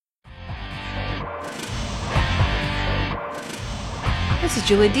This is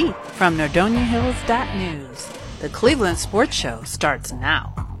Julie D. from NordoniaHills.News. The Cleveland Sports Show starts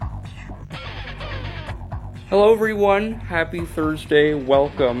now. Hello everyone, happy Thursday,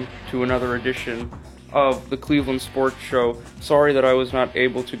 welcome to another edition of the Cleveland Sports Show. Sorry that I was not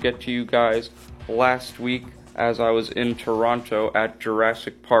able to get to you guys last week as I was in Toronto at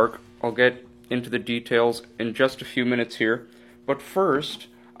Jurassic Park. I'll get into the details in just a few minutes here, but first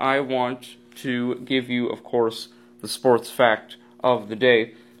I want to give you, of course, the sports fact of the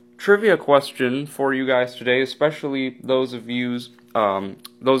day. Trivia question for you guys today, especially those of you,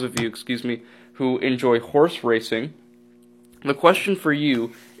 who enjoy horse racing. The question for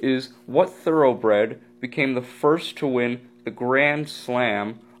you is, what thoroughbred became the first to win the Grand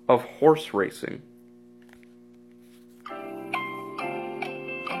Slam of horse racing?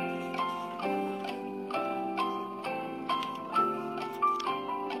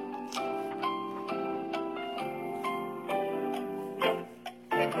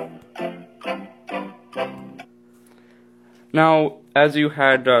 Now, as you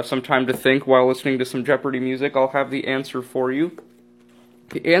had some time to think while listening to some Jeopardy music, I'll have the answer for you.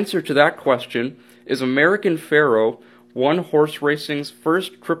 The answer to that question is American Pharoah won horse racing's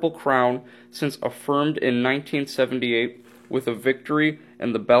first Triple Crown since affirmed in 1978 with a victory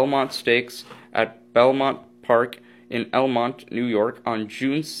in the Belmont Stakes at Belmont Park in Elmont, New York on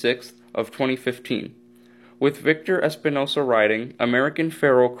June 6th of 2015. With Victor Espinosa riding, American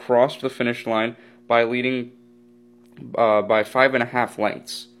Pharoah crossed the finish line by leading by 5.5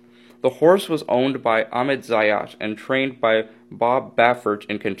 lengths. The horse was owned by Ahmed Zayat and trained by Bob Baffert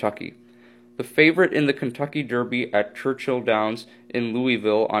in Kentucky. The favorite in the Kentucky Derby at Churchill Downs in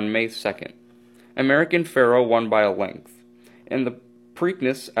Louisville on May 2nd. American Pharoah won by a length. In the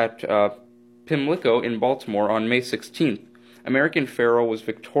Preakness at Pimlico in Baltimore on May 16th, American Pharoah was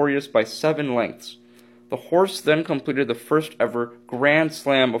victorious by 7 lengths. The horse then completed the first ever Grand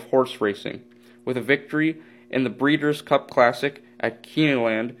Slam of horse racing, with a victory in the Breeders' Cup Classic at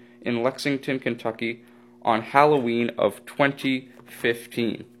Keeneland in Lexington, Kentucky on Halloween of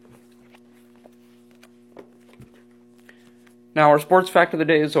 2015. Now, our sports fact of the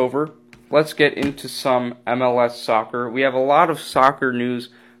day is over. Let's get into some MLS soccer. We have a lot of soccer news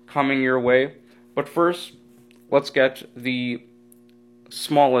coming your way, but first, let's get the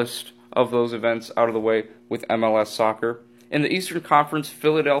smallest of those events out of the way with MLS soccer. In the Eastern Conference,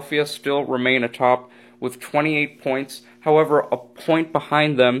 Philadelphia still remain atop with 28 points. However, a point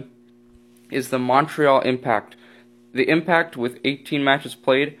behind them is the Montreal Impact. The Impact, with 18 matches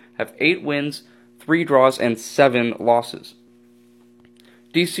played, have 8 wins, 3 draws, and 7 losses.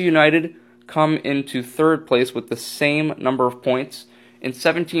 DC United come into third place with the same number of points. In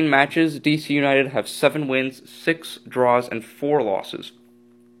 17 matches, DC United have 7 wins, 6 draws, and 4 losses.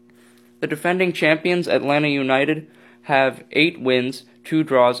 The defending champions, Atlanta United, have 8 wins, 2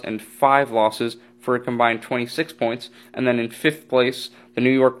 draws, and 5 losses for a combined 26 points, and then in 5th place, the New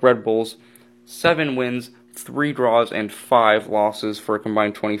York Red Bulls, 7 wins, 3 draws, and 5 losses for a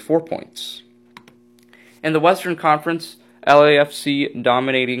combined 24 points. In the Western Conference, LAFC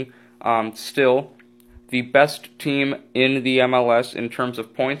dominating still the best team in the MLS in terms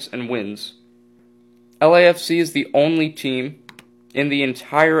of points and wins. LAFC is the only team in the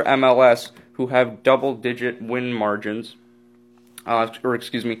entire MLS who have double-digit win margins,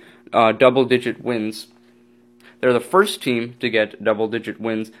 double-digit wins. They're the first team to get double-digit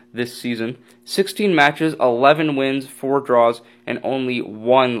wins this season. 16 matches, 11 wins, 4 draws, and only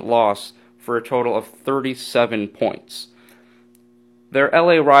 1 loss for a total of 37 points. Their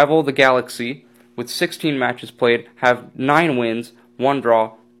LA rival, the Galaxy, with 16 matches played, have 9 wins, 1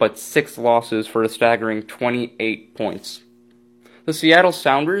 draw, but 6 losses for a staggering 28 points. The Seattle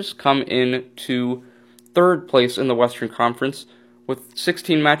Sounders come in to third place in the Western Conference. With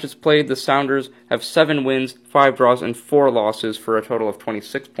 16 matches played, the Sounders have 7 wins, 5 draws, and 4 losses for a total of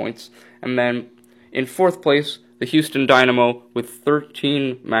 26 points. And then in 4th place, the Houston Dynamo with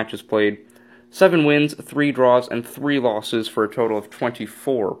 13 matches played, 7 wins, 3 draws, and 3 losses for a total of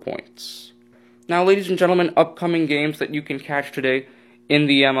 24 points. Now, ladies and gentlemen, upcoming games that you can catch today in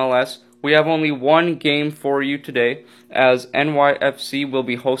the MLS. We have only one game for you today, as NYFC will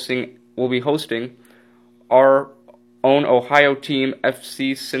be hosting our own Ohio team,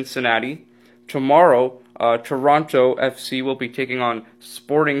 FC Cincinnati. Tomorrow, Toronto FC will be taking on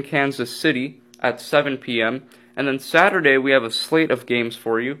Sporting Kansas City at 7 p.m. And then Saturday, we have a slate of games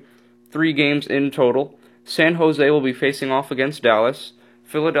for you, 3 games in total. San Jose will be facing off against Dallas.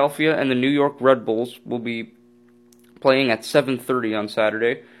 Philadelphia and the New York Red Bulls will be playing at 7:30 on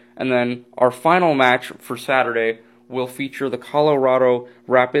Saturday. And then our final match for Saturday will feature the Colorado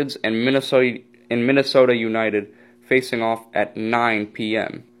Rapids and Minnesota United facing off at 9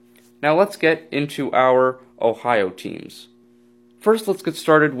 p.m. Now let's get into our Ohio teams. First, let's get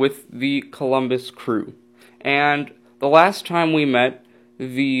started with the Columbus Crew. And the last time we met,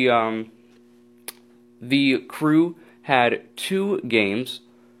 the Crew had 2 games.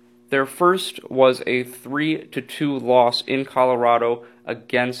 Their first was a 3-2 loss in Colorado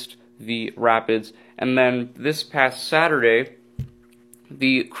against the Rapids. And then this past Saturday,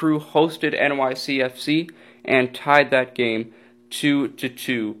 the Crew hosted NYCFC and tied that game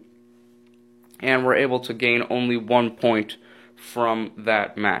 2-2. And were able to gain only 1 point from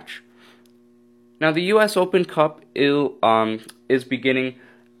that match. Now, the U.S. Open Cup is beginning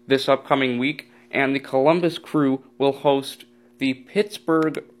this upcoming week, and the Columbus Crew will host the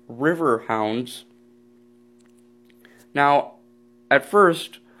Pittsburgh Riverhounds. Now, at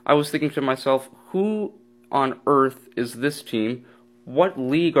first, I was thinking to myself, who on earth is this team? What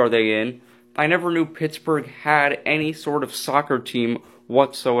league are they in? I never knew Pittsburgh had any sort of soccer team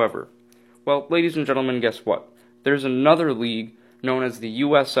whatsoever. Well, ladies and gentlemen, guess what? There's another league known as the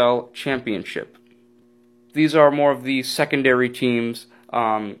USL Championship. These are more of the secondary teams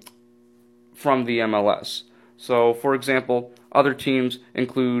from the MLS. So, for example, other teams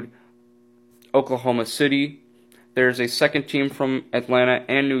include Oklahoma City. There's a second team from Atlanta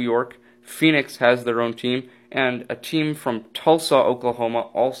and New York. Phoenix has their own team. And a team from Tulsa, Oklahoma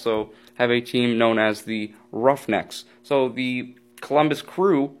also have a team known as the Roughnecks. So the Columbus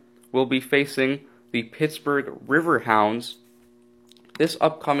Crew will be facing the Pittsburgh Riverhounds this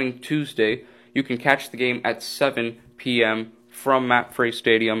upcoming Tuesday. You can catch the game at 7 p.m. from MAPFRE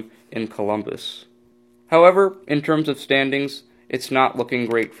Stadium in Columbus. However, in terms of standings, it's not looking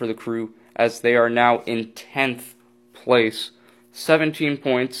great for the Crew, as they are now in 10th place, 17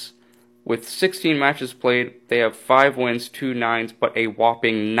 points. With 16 matches played, they have 5 wins, 2 nines, but a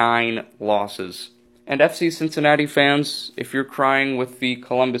whopping 9 losses. And FC Cincinnati fans, if you're crying with the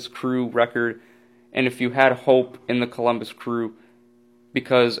Columbus Crew record, and if you had hope in the Columbus Crew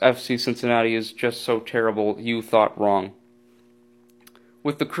because FC Cincinnati is just so terrible, you thought wrong.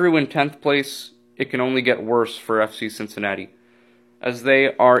 With the Crew in 10th place, it can only get worse for FC Cincinnati, as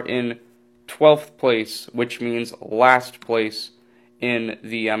they are in 12th place, which means last place in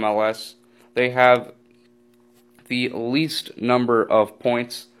the MLS. They have the least number of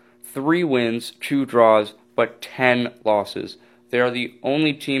points, 3 wins, 2 draws, but 10 losses. They are the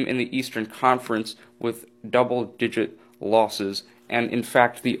only team in the Eastern Conference with double-digit losses, and in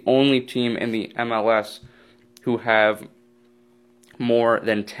fact the only team in the MLS who have more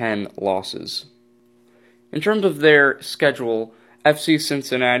than 10 losses. In terms of their schedule, FC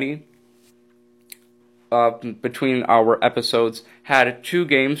Cincinnati, between our episodes, had 2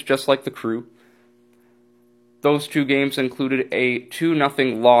 games just like the Crew. Those 2 games included a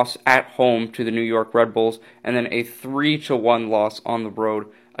 2-0 loss at home to the New York Red Bulls, and then a 3-1 loss on the road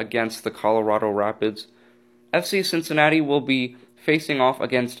against the Colorado Rapids. FC Cincinnati will be facing off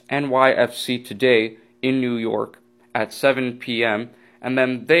against NYFC today in New York at 7 p.m., and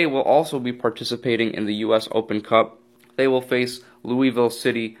then they will also be participating in the U.S. Open Cup. They will face Louisville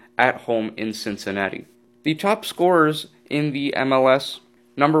City at home in Cincinnati. The top scorers in the MLS: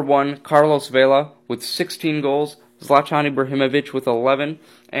 number 1, Carlos Vela with 16 goals, Zlatan Ibrahimovic with 11,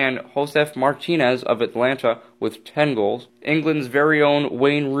 and Josef Martinez of Atlanta with 10 goals. England's very own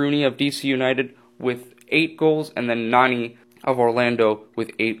Wayne Rooney of DC United with 8 goals, and then Nani of Orlando with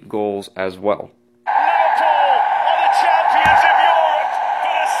 8 goals as well.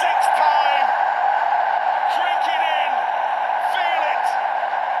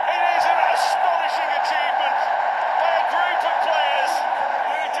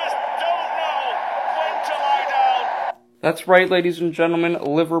 That's right, ladies and gentlemen,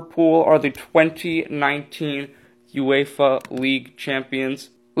 Liverpool are the 2019 UEFA League champions.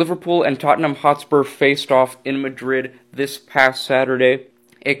 Liverpool and Tottenham Hotspur faced off in Madrid this past Saturday.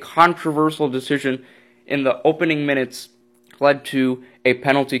 A controversial decision in the opening minutes led to a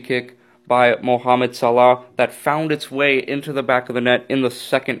penalty kick by Mohamed Salah that found its way into the back of the net in the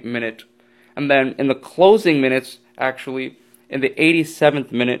 2nd minute. And then in the closing minutes, actually, in the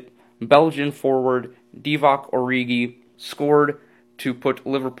 87th minute, Belgian forward Divock Origi scored to put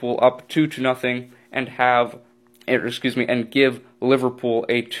Liverpool up 2-0 and give Liverpool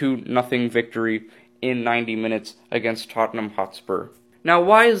a 2-0 victory in 90 minutes against Tottenham Hotspur. Now,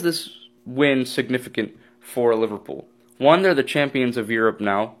 why is this win significant for Liverpool? 1, they're the champions of Europe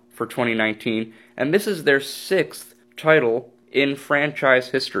now for 2019, and this is their 6th title in franchise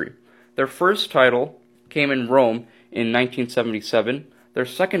history. Their first title came in Rome in 1977. Their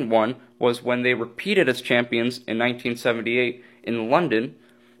second one was when they repeated as champions in 1978 in London.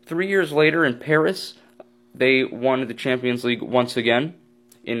 3 years later in Paris, they won the Champions League once again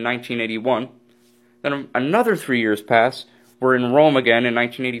in 1981. Then another 3 years pass. We're in Rome again in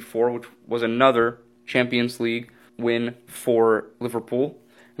 1984, which was another Champions League win for Liverpool.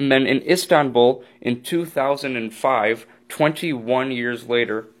 And then in Istanbul in 2005, 21 years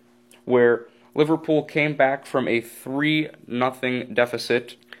later, where Liverpool came back from a 3-0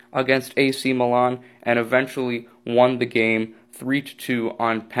 deficit against AC Milan and eventually won the game 3-2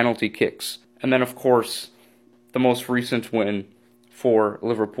 on penalty kicks. And then, of course, the most recent win for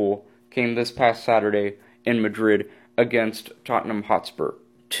Liverpool came this past Saturday in Madrid against Tottenham Hotspur.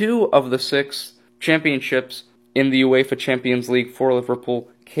 2 of the 6 championships in the UEFA Champions League for Liverpool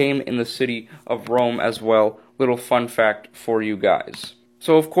came in the city of Rome as well. Little fun fact for you guys.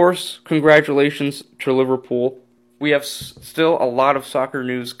 So, of course, congratulations to Liverpool. We have still a lot of soccer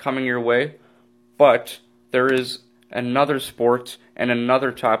news coming your way, but there is another sport and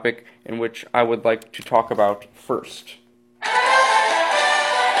another topic in which I would like to talk about first.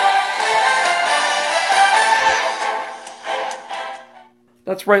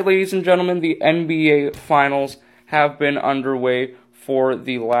 That's right, ladies and gentlemen, the NBA Finals have been underway for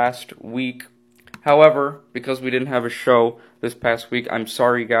the last week. However, because we didn't have a show this past week, I'm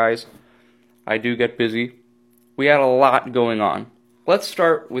sorry, guys. I do get busy. We had a lot going on. Let's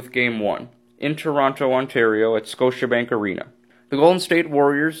start with Game 1 in Toronto, Ontario at Scotiabank Arena. The Golden State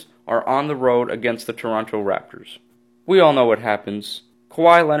Warriors are on the road against the Toronto Raptors. We all know what happens.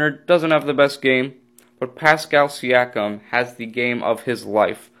 Kawhi Leonard doesn't have the best game, but Pascal Siakam has the game of his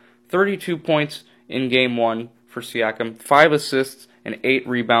life. 32 points in Game 1 for Siakam, 5 assists and 8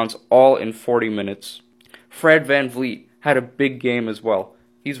 rebounds, all in 40 minutes. Fred VanVleet had a big game as well.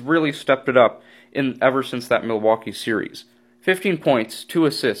 He's really stepped it up ever since that Milwaukee series. 15 points, 2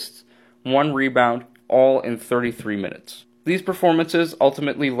 assists, 1 rebound, all in 33 minutes. These performances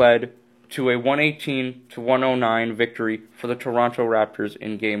ultimately led to a 118-109 victory for the Toronto Raptors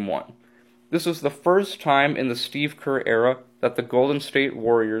in Game 1. This was the first time in the Steve Kerr era that the Golden State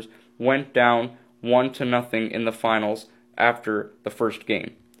Warriors went down 1-0 in the finals after the first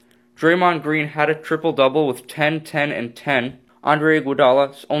game. Draymond Green had a triple-double with 10, 10, and 10. Andre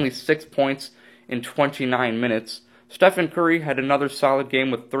Iguodala only 6 points in 29 minutes. Stephen Curry had another solid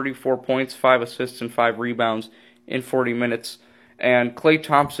game with 34 points, 5 assists, and 5 rebounds in 40 minutes. And Klay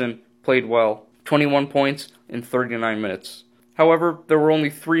Thompson played well, 21 points in 39 minutes. However, there were only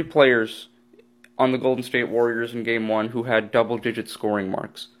 3 players on the Golden State Warriors in Game 1 who had double-digit scoring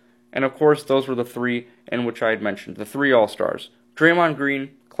marks. And of course, those were the 3 in which I had mentioned, the 3 All-Stars: Draymond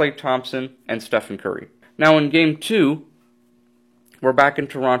Green, Klay Thompson, and Stephen Curry. Now in Game 2, we're back in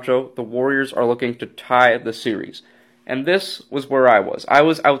Toronto. The Warriors are looking to tie the series. And this was where I was. I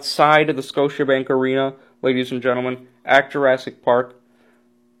was outside of the Scotiabank Arena, ladies and gentlemen, at Jurassic Park.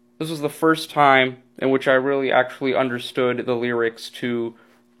 This was the first time in which I really actually understood the lyrics to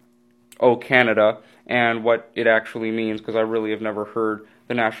 "Oh Canada" and what it actually means, because I really have never heard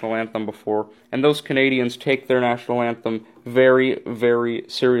the national anthem before. And those Canadians take their national anthem very, very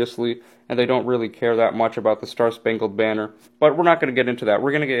seriously, and they don't really care that much about the Star-Spangled Banner. But we're not going to get into that.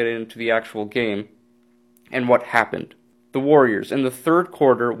 We're going to get into the actual game and what happened. The Warriors, in the third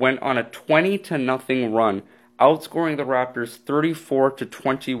quarter, went on a 20-0 run, outscoring the Raptors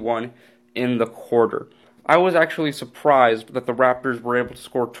 34-21 in the quarter. I was actually surprised that the Raptors were able to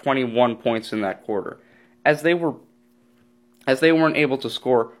score 21 points in that quarter, as they weren't able to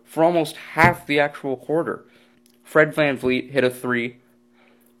score for almost half the actual quarter. Fred VanVleet hit a 3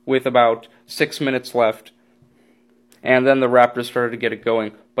 with about 6 minutes left, and then the Raptors started to get it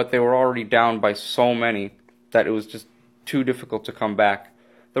going, but they were already down by so many that it was just too difficult to come back.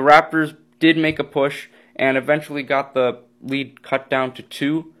 The Raptors did make a push and eventually got the lead cut down to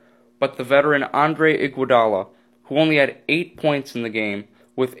 2, but the veteran Andre Iguodala, who only had 8 points in the game,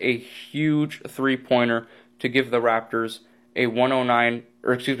 with a huge three-pointer to give the Raptors the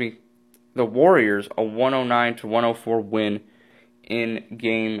Warriors a 109-104 win in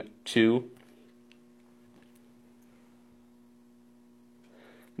Game 2,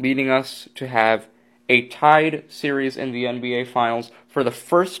 leading us to have a tied series in the NBA Finals for the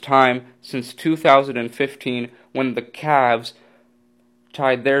first time since 2015, when the Cavs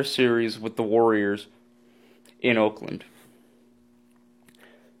tied their series with the Warriors in Oakland.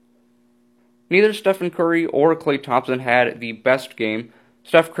 Neither Stephen Curry or Klay Thompson had the best game.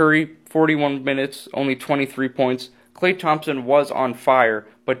 Steph Curry, 41 minutes, only 23 points. Klay Thompson was on fire,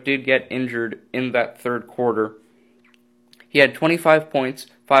 but did get injured in that third quarter. He had 25 points,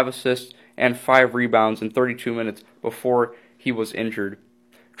 5 assists, and 5 rebounds in 32 minutes before he was injured.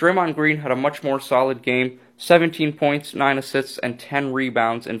 Draymond Green had a much more solid game, 17 points, 9 assists, and 10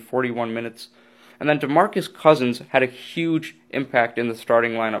 rebounds in 41 minutes. And then DeMarcus Cousins had a huge impact in the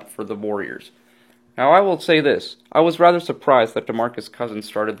starting lineup for the Warriors. Now, I will say this. I was rather surprised that DeMarcus Cousins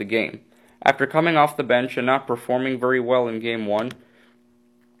started the game. After coming off the bench and not performing very well in Game 1,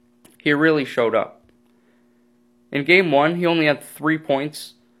 he really showed up. In Game 1, he only had 3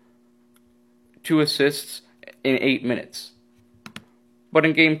 points, 2 assists in 8 minutes. But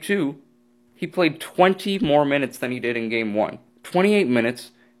in Game 2, he played 20 more minutes than he did in Game 1. 28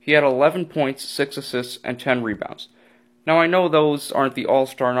 minutes, he had 11 points, 6 assists, and 10 rebounds. Now, I know those aren't the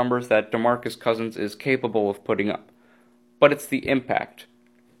all-star numbers that DeMarcus Cousins is capable of putting up, but it's the impact.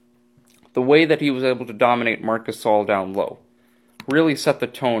 The way that he was able to dominate Marc Gasol down low really set the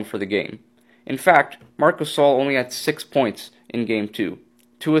tone for the game. In fact, Marc Gasol only had 6 points in Game 2,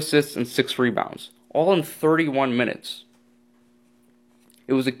 2 assists and 6 rebounds, all in 31 minutes.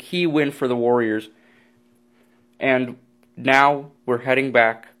 It was a key win for the Warriors, and now we're heading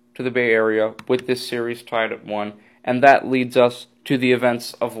back to the Bay Area with this series tied at 1, and that leads us to the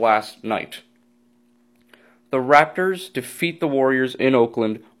events of last night. The Raptors defeat the Warriors in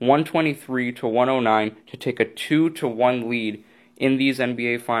Oakland 123-109 to take a 2-1 lead in these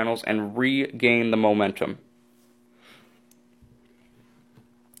NBA Finals and regain the momentum.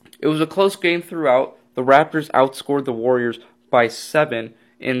 It was a close game throughout. The Raptors outscored the Warriors by 7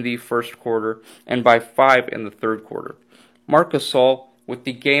 in the first quarter and by 5 in the third quarter. Marc Gasol, with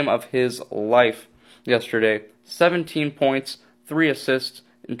the game of his life yesterday, 17 points, 3 assists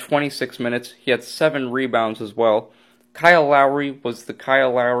in 26 minutes. He had 7 rebounds as well. Kyle Lowry was the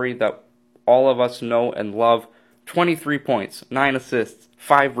Kyle Lowry that all of us know and love. 23 points, 9 assists,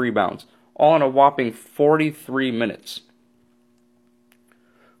 5 rebounds, all in a whopping 43 minutes.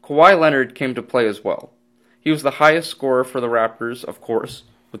 Kawhi Leonard came to play as well. He was the highest scorer for the Raptors, of course,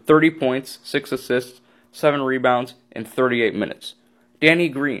 with 30 points, 6 assists, 7 rebounds in 38 minutes. Danny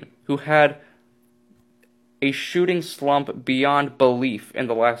Green, who had a shooting slump beyond belief in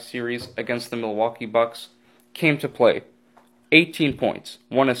the last series against the Milwaukee Bucks, came to play. 18 points,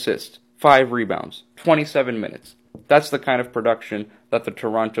 1 assist, 5 rebounds, 27 minutes. That's the kind of production that the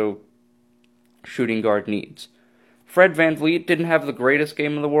Toronto shooting guard needs. Fred VanVleet didn't have the greatest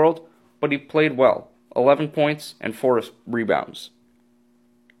game in the world, but he played well. 11 points and 4 rebounds.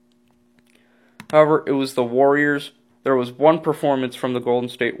 However, it was the Warriors. There was one performance from the Golden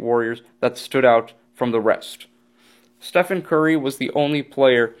State Warriors that stood out from the rest. Stephen Curry was the only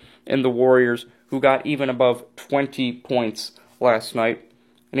player in the Warriors who got even above 20 points last night.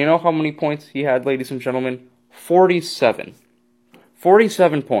 And you know how many points he had, ladies and gentlemen? 47.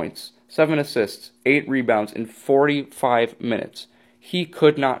 47 points, 7 assists, 8 rebounds in 45 minutes. He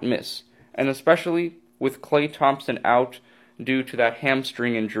could not miss. And especially with Klay Thompson out due to that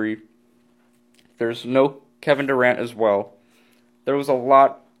hamstring injury, there's no Kevin Durant as well. There was a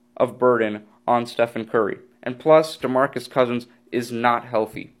lot of burden on Stephen Curry. And plus, DeMarcus Cousins is not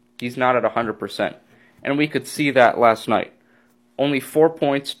healthy. He's not at 100%. And we could see that last night. Only 4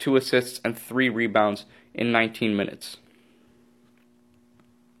 points, 2 assists, and 3 rebounds in 19 minutes.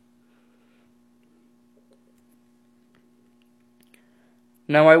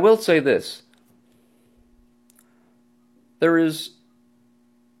 Now, I will say this. There is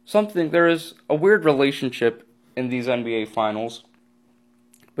a weird relationship in these NBA Finals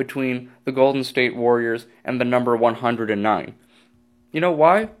between the Golden State Warriors and the number 109. You know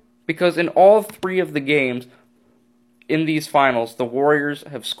why? Because in all 3 of the games in these finals, the Warriors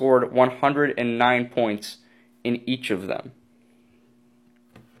have scored 109 points in each of them.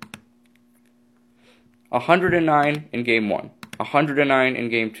 109 in Game 1, 109 in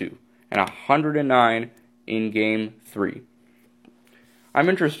Game 2, and 109 in Game 3. I'm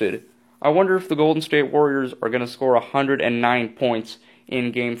interested. I wonder if the Golden State Warriors are going to score 109 points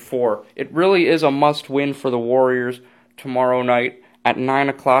in Game 4. It really is a must-win for the Warriors tomorrow night. At 9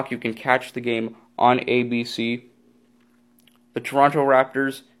 o'clock, you can catch the game on ABC. The Toronto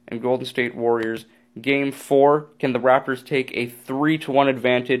Raptors and Golden State Warriors. Game 4, can the Raptors take a 3-1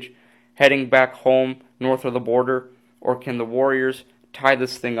 advantage heading back home north of the border? Or can the Warriors tie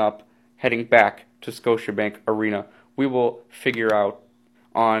this thing up heading back to Scotiabank Arena? We will figure out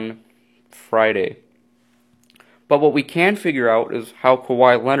on Friday. But what we can figure out is how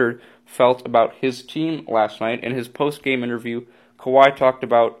Kawhi Leonard felt about his team last night. In his post-game interview, Kawhi talked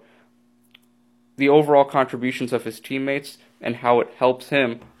about the overall contributions of his teammates and how it helps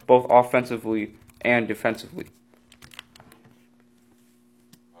him both offensively and defensively.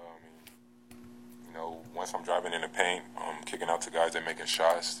 Once I'm driving in the paint, kicking out to guys that making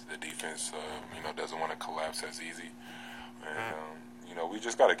shots, the defense, doesn't want to collapse as easy. And, we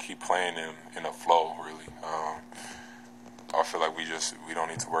just got to keep playing in a flow, really. I feel like we don't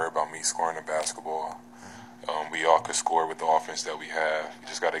need to worry about me scoring the basketball. We all could score with the offense that we have. We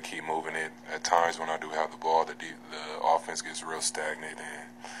just got to keep moving it. At times when I do have the ball, the offense gets real stagnant,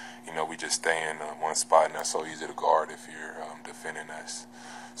 and we just stay in one spot, and that's so easy to guard if you're defending us.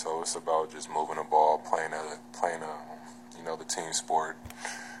 So it's about just moving the ball, playing the team sport,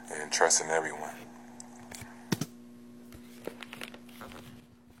 and trusting everyone.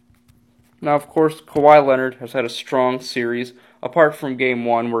 Now, of course, Kawhi Leonard has had a strong series, apart from Game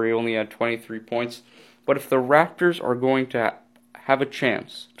 1 where he only had 23 points. But if the Raptors are going to have a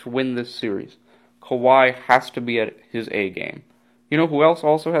chance to win this series, Kawhi has to be at his A game. You know who else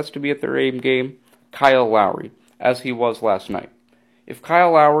also has to be at their A game? Kyle Lowry, as he was last night. If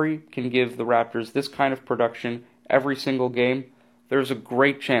Kyle Lowry can give the Raptors this kind of production every single game, there's a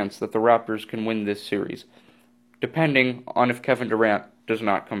great chance that the Raptors can win this series, depending on if Kevin Durant does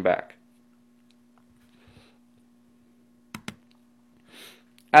not come back.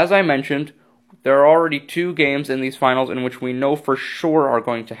 As I mentioned, there are already 2 games in these finals in which we know for sure are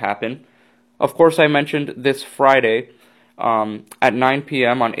going to happen. Of course, I mentioned this Friday at 9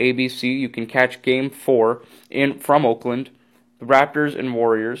 p.m. on ABC. You can catch Game 4 from Oakland, the Raptors and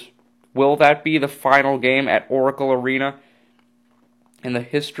Warriors. Will that be the final game at Oracle Arena in the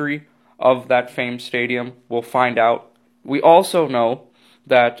history of that famed stadium? We'll find out. We also know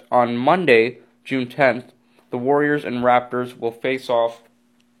that on Monday, June 10th, the Warriors and Raptors will face off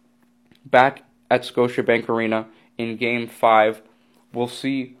back at Scotiabank Arena in Game 5. We'll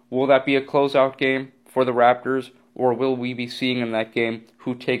see, will that be a closeout game for the Raptors, or will we be seeing in that game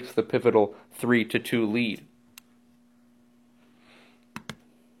who takes the pivotal 3-2 lead?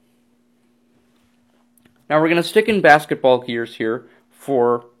 Now we're going to stick in basketball gears here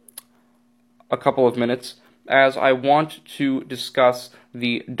for a couple of minutes, as I want to discuss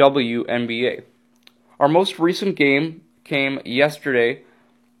the WNBA. Our most recent game came yesterday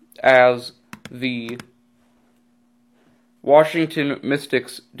as the Washington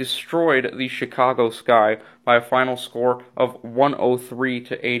Mystics destroyed the Chicago Sky by a final score of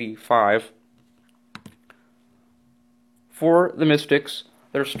 103-85. For the Mystics,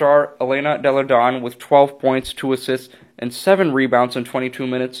 their star Elena Delle Donne with 12 points, 2 assists, and 7 rebounds in 22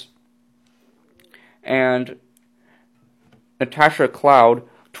 minutes. And Natasha Cloud,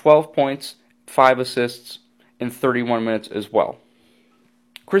 12 points, 5 assists in 31 minutes as well.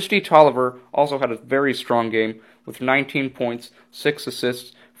 Christy Tolliver also had a very strong game with 19 points, 6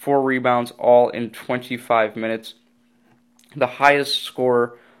 assists, 4 rebounds, all in 25 minutes. The highest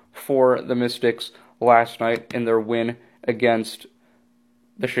scorer for the Mystics last night in their win against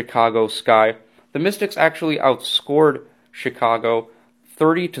the Chicago Sky. The Mystics actually outscored Chicago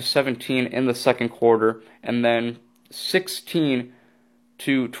 30-17 in the second quarter, and then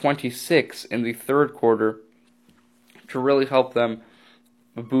 16-26 in the third quarter to really help them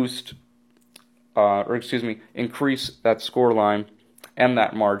increase that scoreline and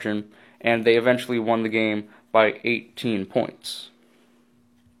that margin, and they eventually won the game by 18 points.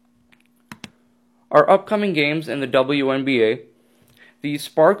 Our upcoming games in the WNBA: the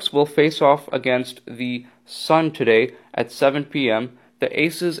Sparks will face off against the Sun today at 7 p.m. The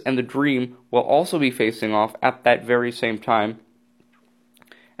Aces and the Dream will also be facing off at that very same time.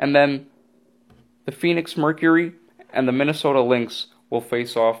 And then the Phoenix Mercury and the Minnesota Lynx will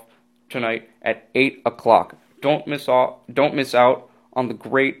face off tonight at 8 o'clock. Don't miss out on the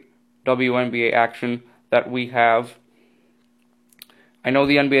great WNBA action that we have. I know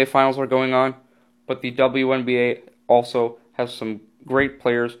the NBA Finals are going on, but the WNBA also has some great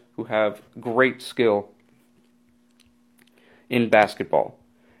players who have great skill in basketball.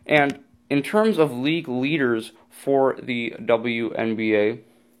 And in terms of league leaders for the WNBA,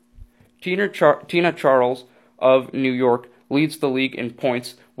 Tina Charles of New York leads the league in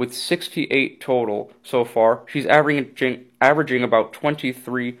points with 68 total so far. She's averaging about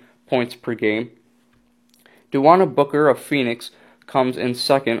 23 points per game. Dewana Booker of Phoenix comes in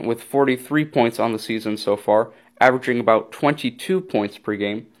second with 43 points on the season so far, averaging about 22 points per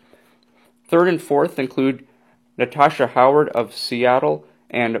game. Third and fourth include Natasha Howard of Seattle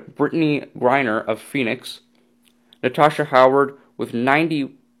and Brittany Griner of Phoenix. Natasha Howard with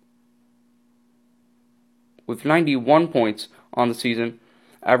 91 points on the season,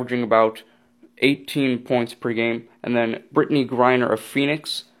 averaging about 18 points per game. And then Brittany Griner of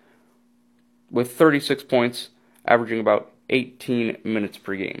Phoenix with 36 points, averaging about 18 minutes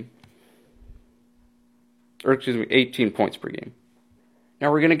per game. 18 points per game.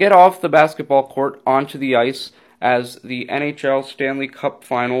 Now we're going to get off the basketball court onto the ice as the NHL Stanley Cup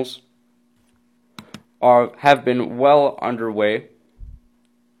Finals have been well underway.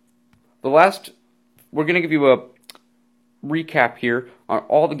 We're going to give you recap here on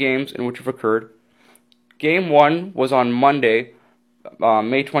all the games in which have occurred. Game 1 was on Monday,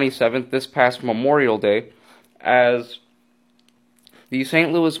 May 27th, this past Memorial Day, as the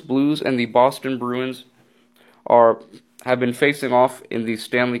St. Louis Blues and the Boston Bruins have been facing off in the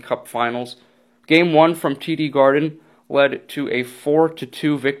Stanley Cup Finals. Game 1 from TD Garden led to a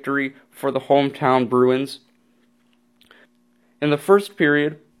 4-2 victory for the hometown Bruins. In the first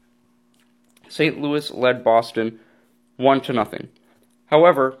period, St. Louis led Boston 1-0.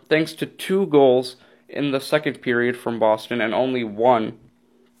 However, thanks to 2 goals in the second period from Boston and only 1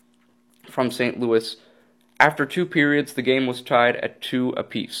 from St. Louis, after 2 periods, the game was tied at 2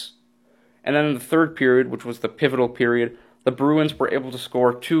 apiece. And then in the third period, which was the pivotal period, the Bruins were able to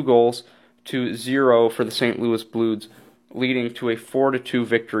score 2 goals to 0 for the St. Louis Blues, leading to a 4-2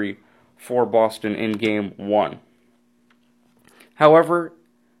 victory for Boston in Game 1. However,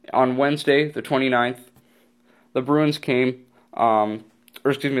 on Wednesday, the 29th, the Blues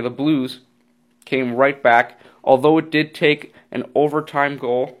came right back, although it did take an overtime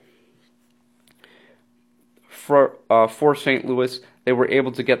goal for St. Louis. They were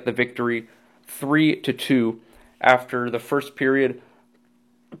able to get the victory 3-2 after the first period.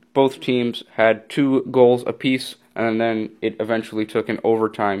 Both teams had 2 goals apiece, and then it eventually took an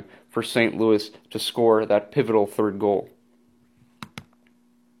overtime for St. Louis to score that pivotal third goal.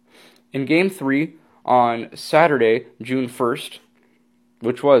 In Game 3, on Saturday, June 1st,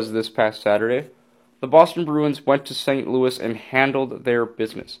 which was this past Saturday, the Boston Bruins went to St. Louis and handled their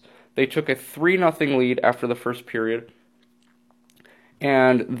business. They took a 3-0 lead after the first period,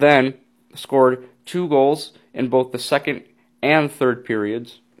 and then scored 2 goals in both the second and third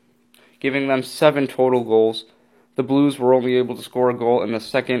periods, giving them 7 total goals. The Blues were only able to score a goal in the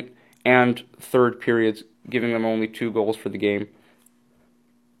second and third periods, giving them only 2 goals for the game.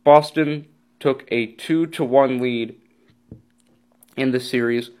 Boston took a 2-1 lead in the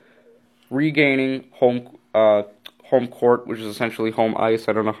series, regaining home court, which is essentially home ice.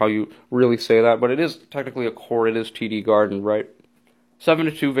 I don't know how you really say that, but it is technically a court. It is TD Garden, right?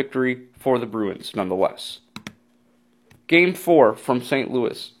 7-2 victory for the Bruins, nonetheless. Game 4 from St.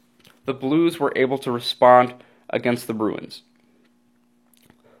 Louis. The Blues were able to respond against the Bruins.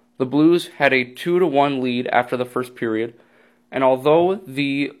 The Blues had a 2-1 lead after the first period, and although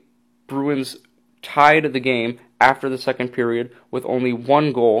the Bruins tied the game after the second period with only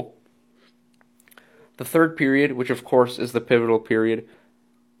 1 goal, the third period, which of course is the pivotal period,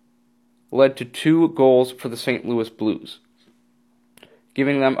 led to 2 goals for the St. Louis Blues,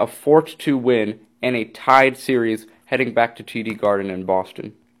 giving them a 4-2 win and a tied series heading back to TD Garden in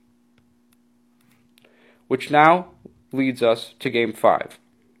Boston. Which now leads us to Game 5,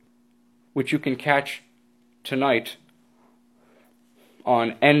 which you can catch tonight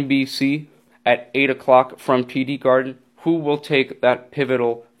on NBC at 8 o'clock from TD Garden. Who will take that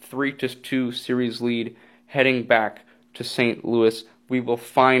pivotal 3-2 series lead heading back to St. Louis? We will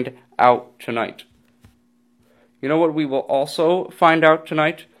find out tonight. You know what we will also find out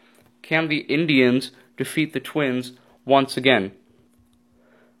tonight? Can the Indians defeat the Twins once again?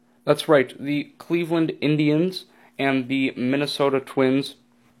 That's right, the Cleveland Indians and the Minnesota Twins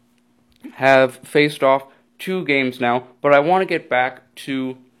have faced off 2 games now, but I want to get back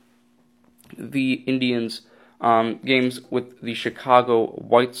to the Indians' games with the Chicago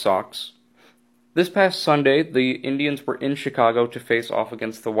White Sox. This past Sunday, the Indians were in Chicago to face off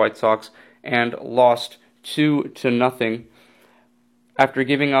against the White Sox and lost 2-0 after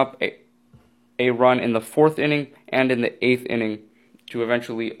giving up a run in the 4th inning and in the 8th inning to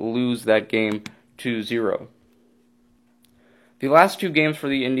eventually lose that game 2-0. The last 2 games for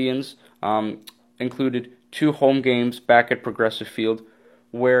the Indians included 2 home games back at Progressive Field,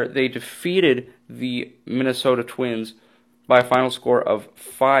 where they defeated the Minnesota Twins by a final score of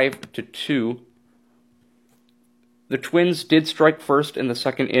 5-2. The Twins did strike first in the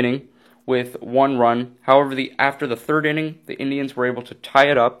second inning with 1 run. However, after the 3rd inning, the Indians were able to tie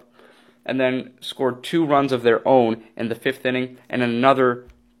it up and then scored 2 runs of their own in the 5th inning and another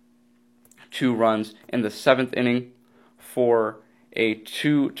 2 runs in the 7th inning for a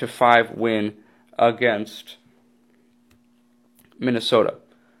 2-5 win against Minnesota.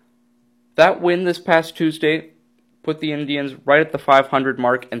 That win this past Tuesday put the Indians right at the 500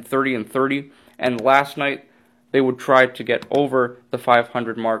 mark and 30-30, and last night they would try to get over the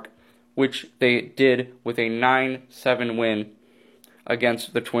 500 mark, which they did with a 9-7 win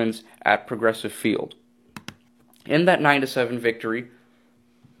against the Twins at Progressive Field. In that 9-7 victory,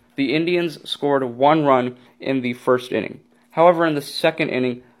 the Indians scored 1 run in the 1st inning. However, in the 2nd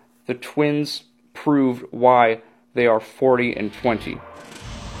inning, the Twins proved why they are 40-20.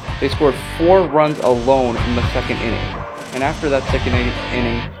 They scored 4 runs alone in the 2nd inning. and after that second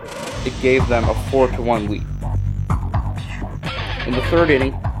inning, it gave them a 4-1 lead. In the third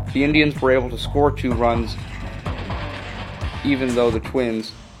inning, the Indians were able to score 2 runs, even though the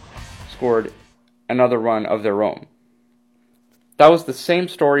Twins scored another run of their own. That was the same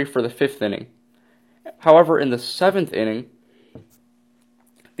story for the 5th inning. However, in the 7th inning,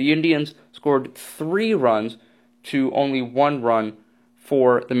 the Indians scored 3 runs to only 1 run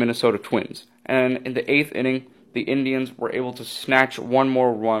for the Minnesota Twins. And in the 8th inning, the Indians were able to snatch 1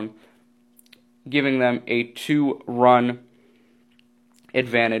 more run, giving them a 2-run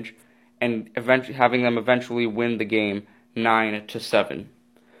advantage and having them eventually win the game 9-7.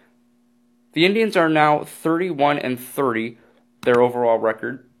 The Indians are now 31-30, their overall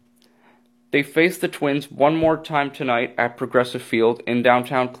record. They face the Twins one more time tonight at Progressive Field in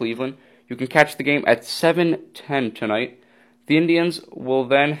downtown Cleveland. You can catch the game at 7:10 tonight. The Indians will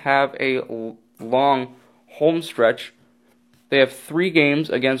then have a long home stretch. They have 3 games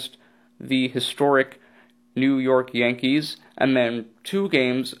against the historic New York Yankees, and then 2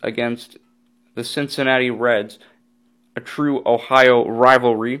 games against the Cincinnati Reds, a true Ohio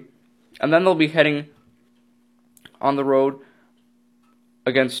rivalry. And then they'll be heading on the road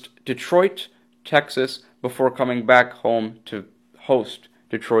against Detroit, Texas, before coming back home to host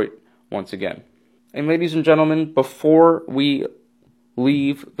Detroit once again. And ladies and gentlemen, before we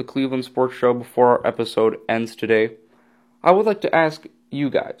leave the Cleveland Sports Show, before our episode ends today, I would like to ask you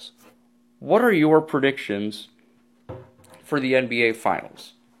guys, what are your predictions for the NBA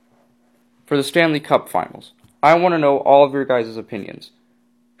Finals? For the Stanley Cup Finals? I want to know all of your guys' opinions.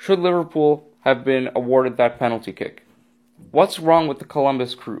 Should Liverpool have been awarded that penalty kick? What's wrong with the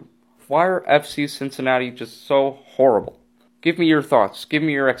Columbus Crew? Why are FC Cincinnati just so horrible? Give me your thoughts. Give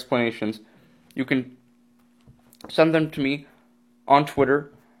me your explanations. You can send them to me on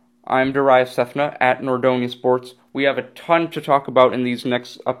Twitter. I'm Darius Sethna at Nordonia Sports. We have a ton to talk about in these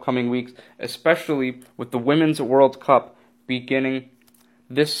next upcoming weeks, especially with the Women's World Cup beginning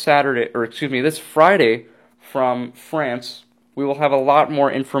this Friday from France. We will have a lot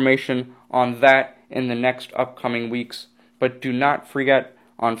more information on that in the next upcoming weeks. But do not forget,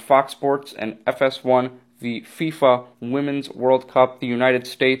 on Fox Sports and FS1, the FIFA Women's World Cup, the United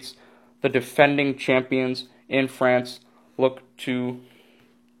States, the defending champions in France, look to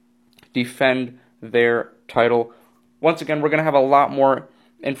defend their title. Once again, we're going to have a lot more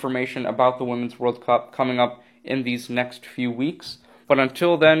information about the Women's World Cup coming up in these next few weeks. But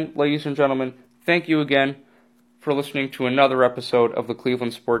until then, ladies and gentlemen, thank you again for listening to another episode of the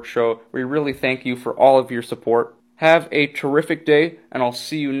Cleveland Sports Show. We really thank you for all of your support. Have a terrific day, and I'll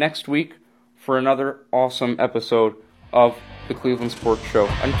see you next week for another awesome episode of the Cleveland Sports Show.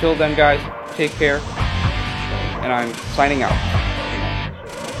 Until then, guys, take care, and I'm signing out.